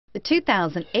The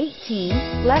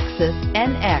 2018 Lexus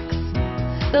NX.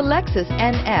 The Lexus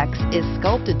NX is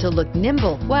sculpted to look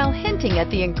nimble while hinting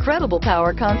at the incredible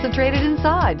power concentrated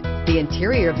inside. The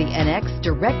interior of the NX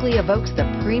directly evokes the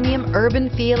premium urban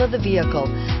feel of the vehicle,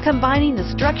 combining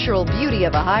the structural beauty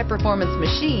of a high-performance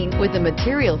machine with a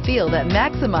material feel that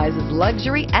maximizes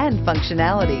luxury and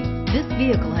functionality. This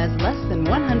vehicle has less than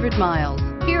 100 miles.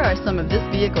 Here are some of this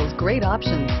vehicle's great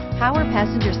options: power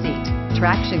passenger seat,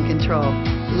 traction control,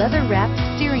 leather-wrapped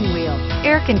steering wheel,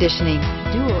 air conditioning,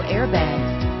 dual airbags,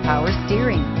 power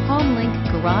steering, HomeLink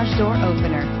garage door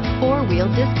opener, four-wheel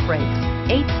disc brakes,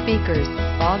 8 speakers,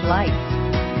 fog lights.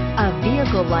 A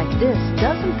vehicle like this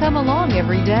doesn't come along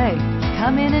every day.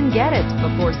 Come in and get it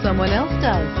before someone else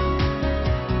does.